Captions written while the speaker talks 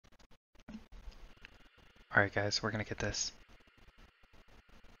Alright guys, we're gonna get this.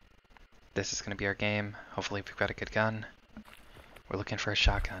 This is gonna be our game. Hopefully we've got a good gun. We're looking for a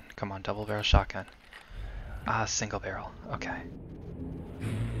shotgun. Come on, double barrel shotgun. Ah, single barrel. Okay.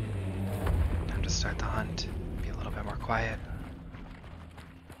 Time to start the hunt. Be a little bit more quiet.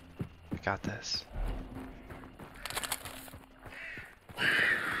 We got this.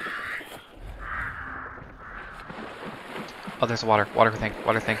 Oh, there's a water thing.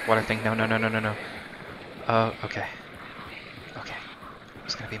 No, no, no, no, no, no. Oh, okay. Okay. I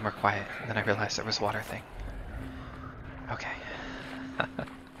was gonna be more quiet, and then I realized there was a water thing. Okay.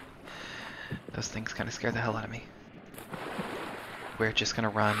 Those things kind of scared the hell out of me. We're just gonna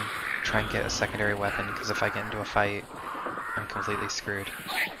run, try and get a secondary weapon, because if I get into a fight, I'm completely screwed.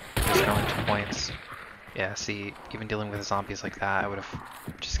 There's going 2 points. Yeah, see, even dealing with zombies like that, I would have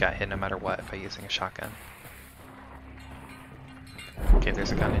just got hit no matter what by using a shotgun. Okay,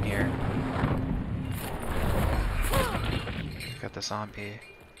 there's a gun in here. Got the zombie.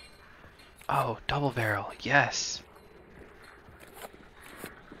 Oh, double barrel, yes!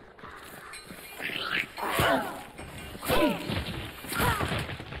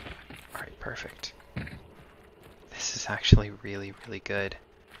 Alright, perfect. This is actually really, really good.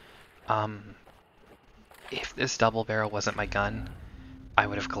 If this double barrel wasn't my gun, I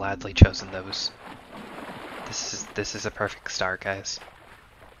would have gladly chosen those. This is a perfect start, guys.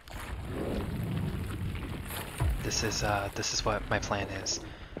 This is what my plan is.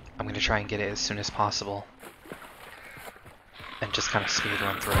 I'm gonna try and get it as soon as possible, and just kind of speed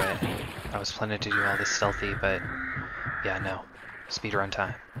run through it. I was planning to do all this stealthy, but yeah, no. Speed run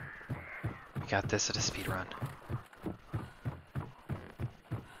time. We got this at a speed run.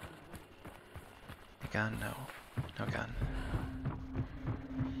 Gun? No. No gun.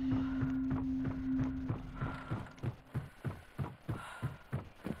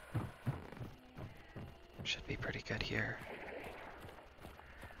 Should be pretty good here.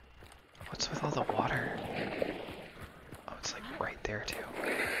 What's with all the water? Oh, it's like right there too.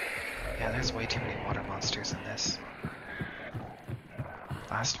 Yeah, there's way too many water monsters in this.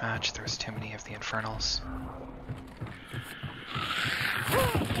 Last match, there was too many of the infernals.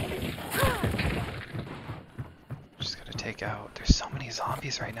 Just gotta take out. There's so many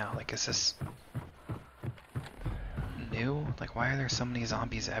zombies right now. Like, is this new? Like, why are there so many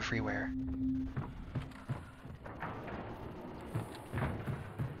zombies everywhere?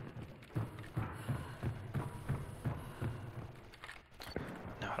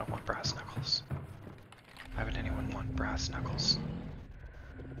 No, I don't want brass knuckles. Why would anyone want brass knuckles?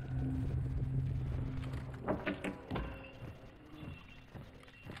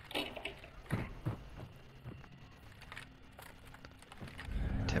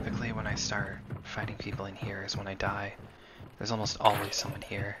 Typically when I start fighting people in here is when I die. There's almost always someone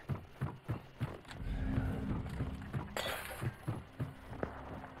here.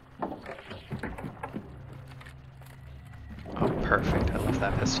 Oh, perfect. I love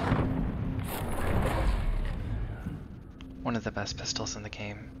that pistol. One of the best pistols in the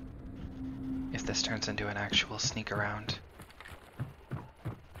game. If this turns into an actual sneak around.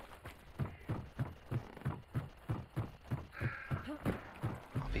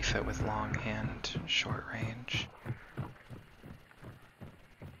 I'll be fit with long hand, short range.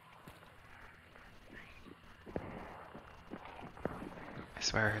 I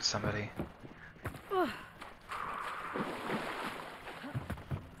swear I heard somebody.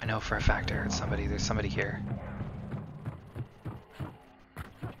 I know for a fact I heard somebody. There's somebody here.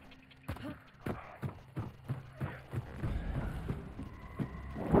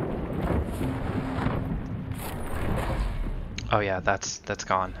 Oh yeah, that's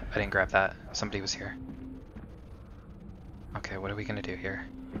gone. I didn't grab that. Somebody was here. Okay, what are we gonna do here?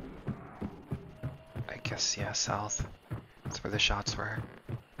 I guess, yeah, south. That's where the shots were.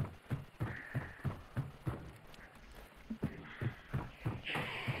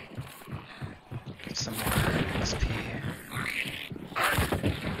 Get some more XP.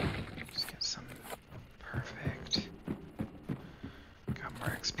 Just get some. Perfect. Got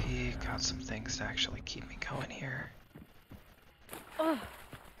more XP, got some things to actually keep me going here.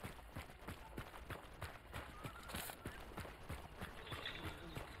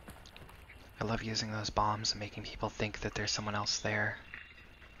 I love using those bombs and making people think that there's someone else there.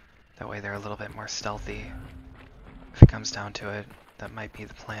 That way they're a little bit more stealthy. If it comes down to it, that might be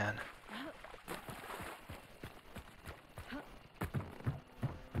the plan.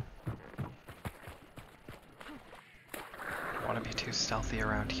 I don't want to be too stealthy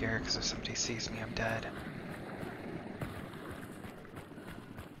around here because if somebody sees me, I'm dead.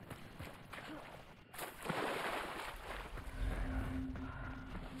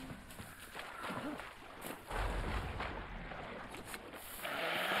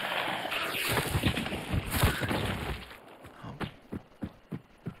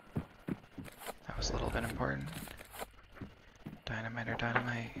 Dynamite or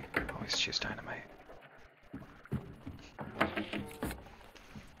dynamite? Always choose dynamite.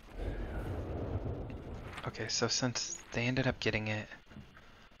 Okay, so since they ended up getting it,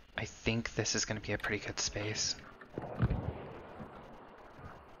 I think this is going to be a pretty good space.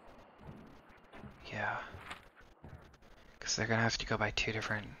 Yeah. Because they're going to have to go by 2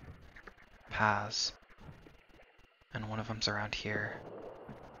 different paths. And one of them's around here.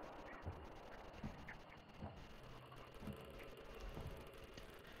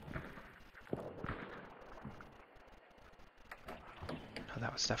 Oh,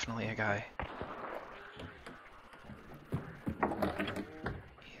 that was definitely a guy.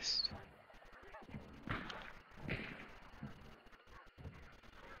 East.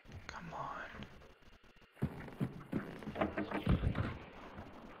 Come on.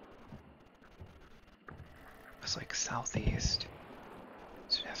 It's like southeast.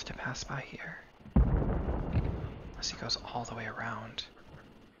 So we have to pass by here. Unless he goes all the way around.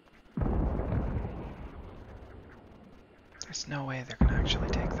 There's no way they're gonna actually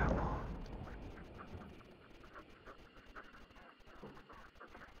take that long.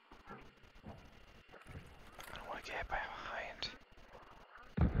 I don't want to get hit by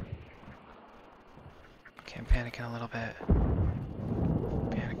behind. Okay, I'm panicking a little bit.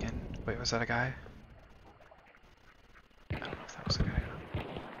 Panicking. Wait, was that a guy? I don't know if that was a guy.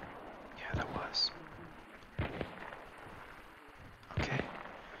 Yeah, that was. Okay.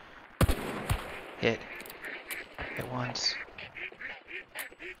 Hit. Hit once.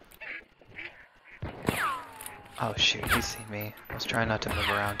 Oh shoot, he's seen me. I was trying not to move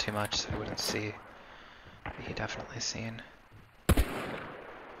around too much so he wouldn't see. But he definitely seen.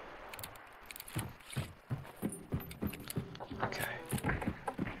 Okay.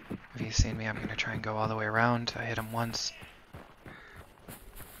 If he's seen me, I'm gonna try and go all the way around. I hit him once.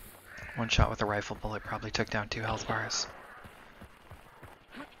 One shot with a rifle bullet probably took down 2 health bars.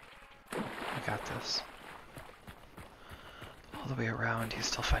 I got this. All the way around, he's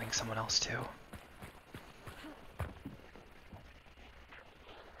still fighting someone else too.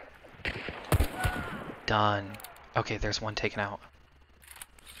 Done. Okay, there's one taken out.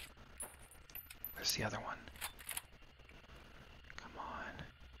 Where's the other one? Come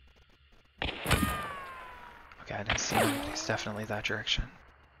on. Okay, I didn't see him, but he's definitely that direction.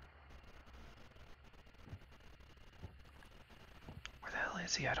 Where the hell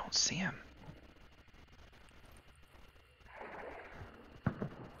is he? I don't see him.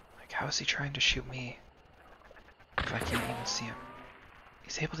 Like, how is he trying to shoot me if I can't even see him?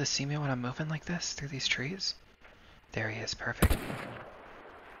 He's able to see me when I'm moving like this through these trees? There he is, perfect.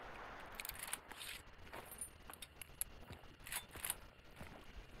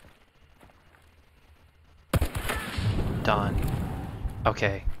 Done.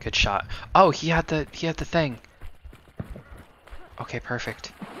 Okay, good shot. Oh, he had the thing. Okay,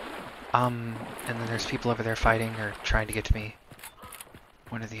 perfect. And then there's people over there fighting or trying to get to me.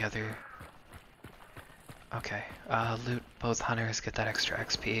 One or the other. Okay, loot both hunters, get that extra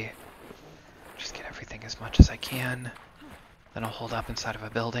XP. Just get everything as much as I can. Then I'll hold up inside of a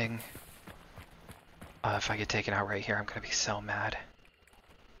building. If I get taken out right here, I'm gonna be so mad.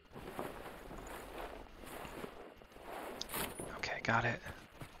 Okay, got it.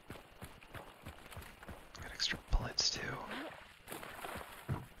 Got extra bullets too.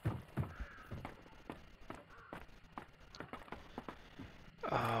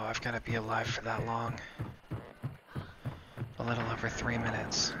 Oh, I've gotta be alive for that long. A little over 3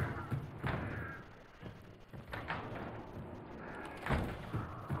 minutes.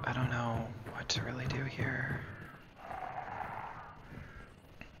 I don't know what to really do here.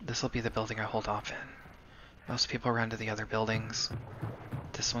 This will be the building I hold off in. Most people run to the other buildings.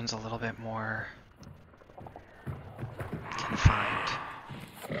 This one's a little bit more confined.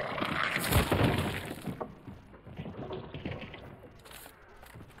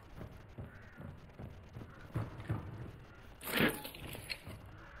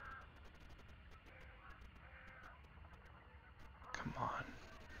 Come on.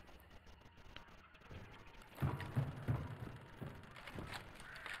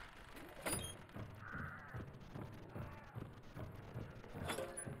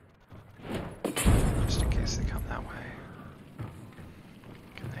 Just in case they come that way.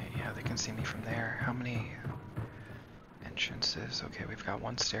 Can they? Yeah, they can see me from there. How many entrances? Okay, we've got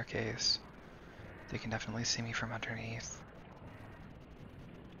one staircase. They can definitely see me from underneath.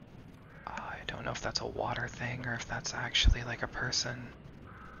 I don't know if that's a water thing or if that's actually like a person.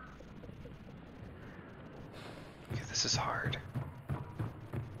 Okay, this is hard.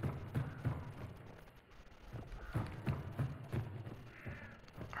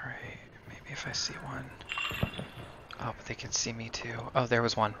 Alright, maybe if I see one. Oh, but they could see me too. Oh, there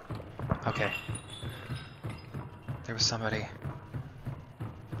was one. Okay. There was somebody.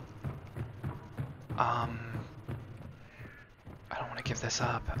 I don't want to give this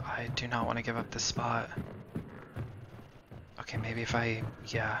up. I do not want to give up this spot. Okay, maybe if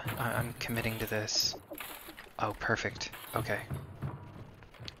yeah, I'm committing to this. Oh, perfect. Okay.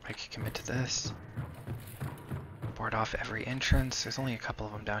 I can commit to this. Board off every entrance. There's only a couple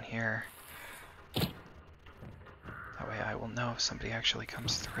of them down here. That way I will know if somebody actually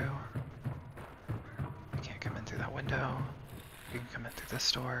comes through. You can't come in through that window. You can come in through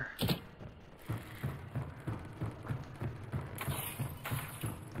this door.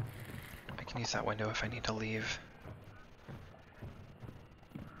 I can use that window if I need to leave.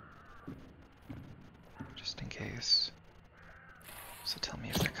 Just in case. So tell me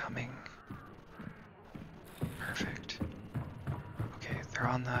if they're coming. Perfect. Okay, they're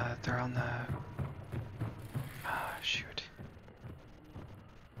on the shoot.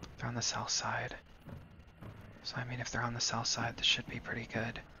 They're on the south side. So I mean if they're on the south side, this should be pretty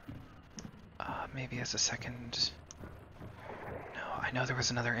good. Maybe as a second. No, I know there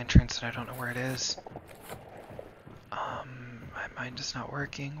was another entrance and I don't know where it is. My mind is not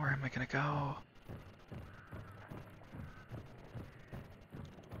working. Where am I gonna go?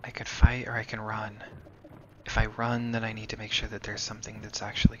 I could fight or I can run. If I run, then I need to make sure that there's something that's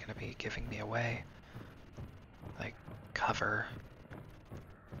actually going to be giving me away. Like cover.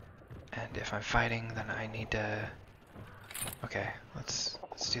 And if I'm fighting, then I need to... Okay, let's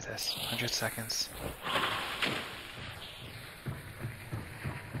do this. 100 seconds.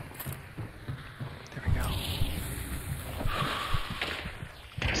 There we go.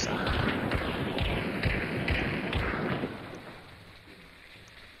 So,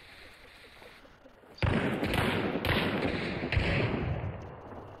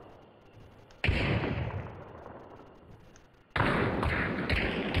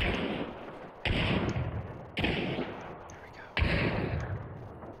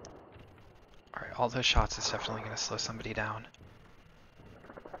 all those shots is definitely going to slow somebody down.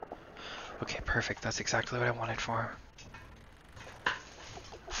 Okay, perfect. That's exactly what I wanted for him.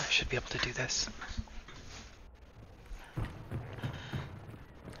 I should be able to do this.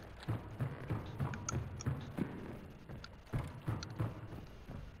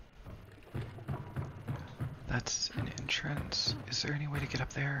 That's an entrance. Is there any way to get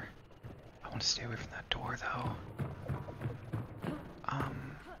up there? I want to stay away from that door, though.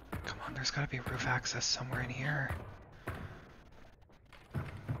 Come on, there's gotta be roof access somewhere in here.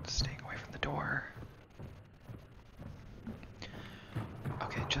 Staying away from the door.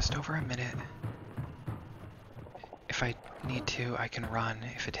 Okay, just over a minute. If I need to, I can run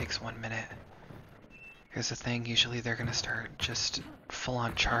if it takes 1 minute. Here's the thing, usually they're gonna start just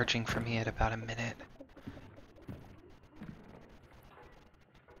full-on charging for me at about a minute.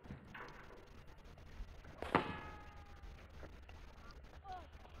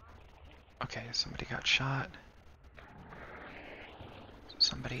 Okay, somebody got shot.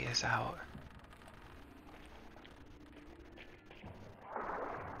 Somebody is out.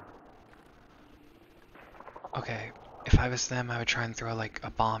 Okay, if I was them, I would try and throw like a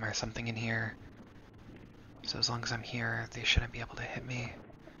bomb or something in here. So as long as I'm here, they shouldn't be able to hit me.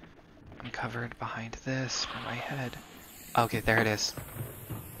 I'm covered behind this for my head. Okay, there it is.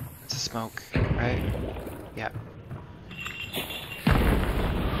 It's a smoke, right? Yep.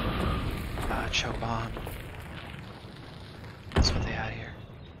 Choke bomb. That's what they had here.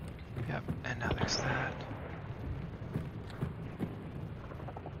 Yep, and now there's that.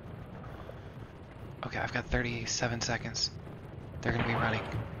 Okay, I've got 37 seconds. They're gonna be running.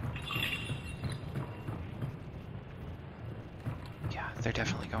 Yeah, they're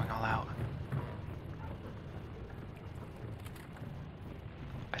definitely going all out.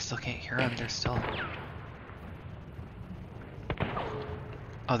 I still can't hear them, they're still...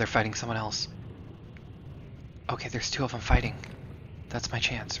 Oh, they're fighting someone else. Okay, there's 2 of them fighting. That's my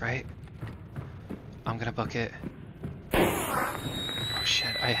chance, right? I'm gonna book it. Oh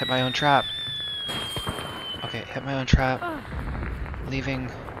shit, I hit my own trap. Okay, hit my own trap. Leaving.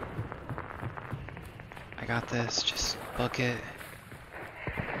 I got this, just book it.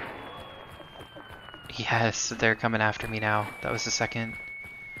 Yes, they're coming after me now. That was the second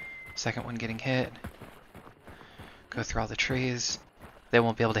one getting hit. Go through all the trees. They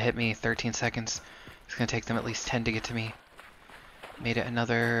won't be able to hit me. 13 seconds. It's gonna take them at least 10 to get to me. Made it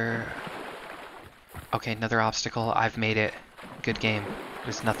another... Okay, another obstacle. I've made it. Good game.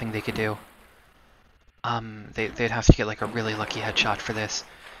 There's nothing they could do. They'd have to get like a really lucky headshot for this.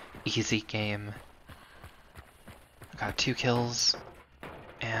 Easy game. I got 2 kills.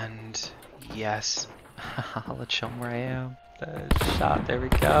 And yes. Let's show them where I am. Shot, there we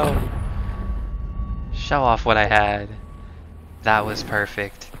go. Show off what I had. That was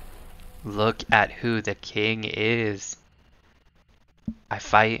perfect. Look at who the king is. I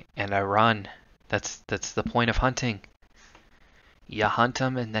fight and I run. That's the point of hunting. You hunt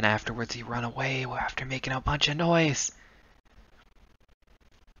them and then afterwards you run away after making a bunch of noise.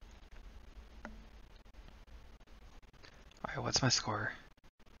 Alright, what's my score?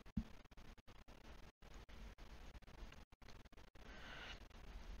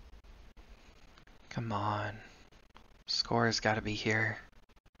 Come on. Score has got to be here.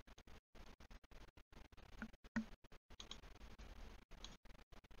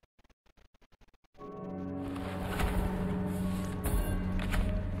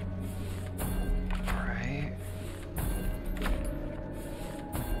 Alright.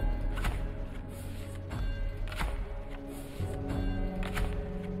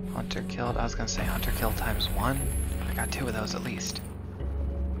 Hunter killed. I was gonna say hunter killed times 1. I got 2 of those at least.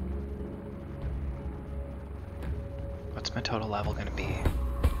 What's my total level gonna be?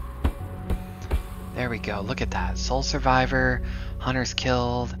 There we go. Look at that. Soul survivor, hunters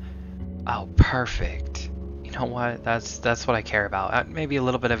killed. Oh, perfect. You know what? That's what I care about. Maybe a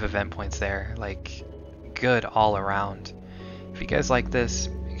little bit of event points there. Like, good all around. If you guys like this,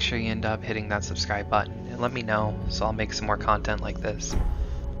 make sure you end up hitting that subscribe button and let me know so I'll make some more content like this.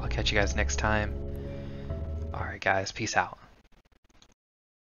 I'll catch you guys next time. Alright guys, peace out.